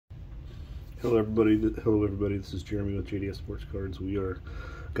Hello everybody. This is Jeremy with JDS Sports Cards. We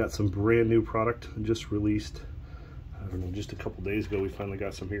got some brand new product just released. I don't know, just a couple days ago. We finally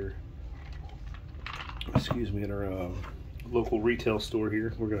got some here. Excuse me, at our local retail store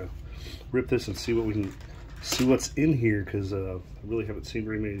here. We're gonna rip this and see what's in here, because I really haven't seen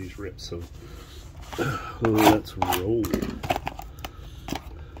very many of these rips. So let's roll.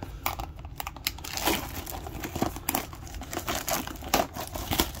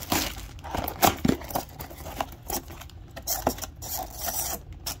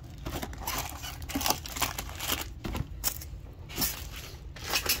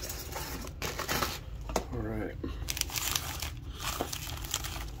 Alright.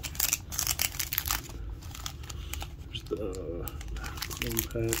 There's the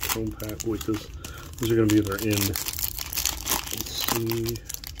chrome pack. Boy, these are going to be at our end. Let's see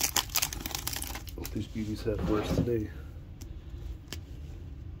what these beauties have for us today.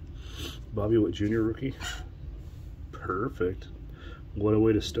 Bobby Witt Jr. rookie. Perfect. What a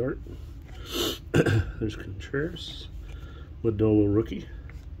way to start. There's Contreras. Lodolo rookie.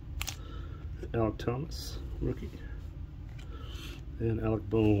 Alec Thomas, rookie, and Alec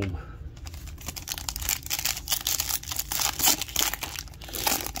Bohm.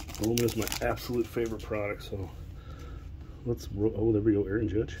 Bowman is my absolute favorite product, so let's roll. Oh, there we go, Aaron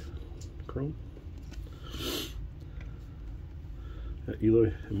Judge, Chrome. Got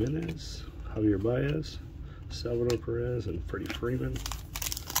Eloy Jimenez, Javier Baez, Salvador Perez, and Freddie Freeman.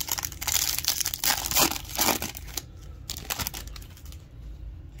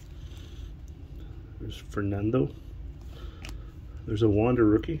 There's Fernando. There's a Wander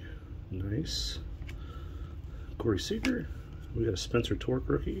rookie. Nice. Corey Seager. We got a Spencer Torque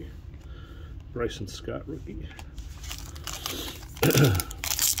rookie. Bryson Scott rookie. I'm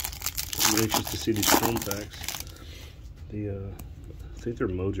anxious to see these chrome packs. I think they're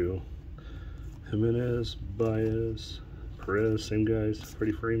Mojo. Jimenez, Baez, Perez, same guys.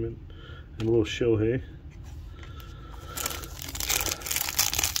 Freddie Freeman, and a little Shohei.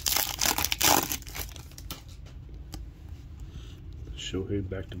 Shohei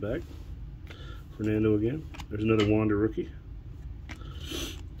back to back. Fernando again. There's another Wander rookie.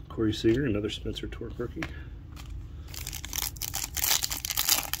 Corey Seager, another Spencer Torque rookie.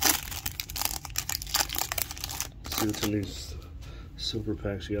 Let's see what's in these silver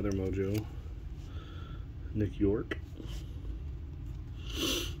packs. The other Mojo. Nick York.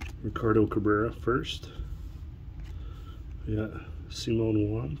 Ricardo Cabrera first. We got Simone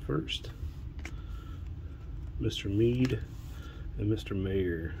Juan first. Mr. Mead. And Mr.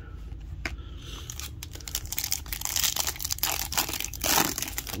 Mayer.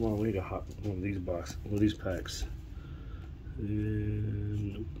 Come on, we need a hot one of these packs.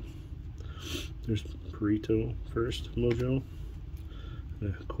 And nope. There's Perito first Mojo.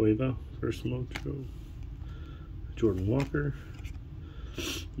 Cueva first Mojo. Jordan Walker.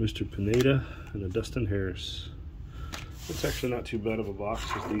 Mr. Pineda, and a Dustin Harris. It's actually not too bad of a box.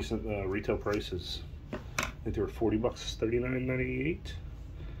 It's decent retail prices. I think they were $40, $39.98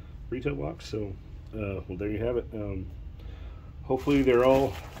 retail box. So, well, there you have it. Hopefully they're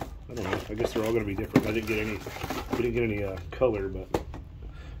all, I don't know, I guess they're all going to be different. We didn't get any color, but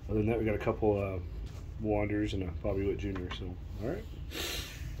other than that, we got a couple Wanders and a Bobby Witt Jr. So, all right.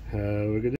 Have a good day.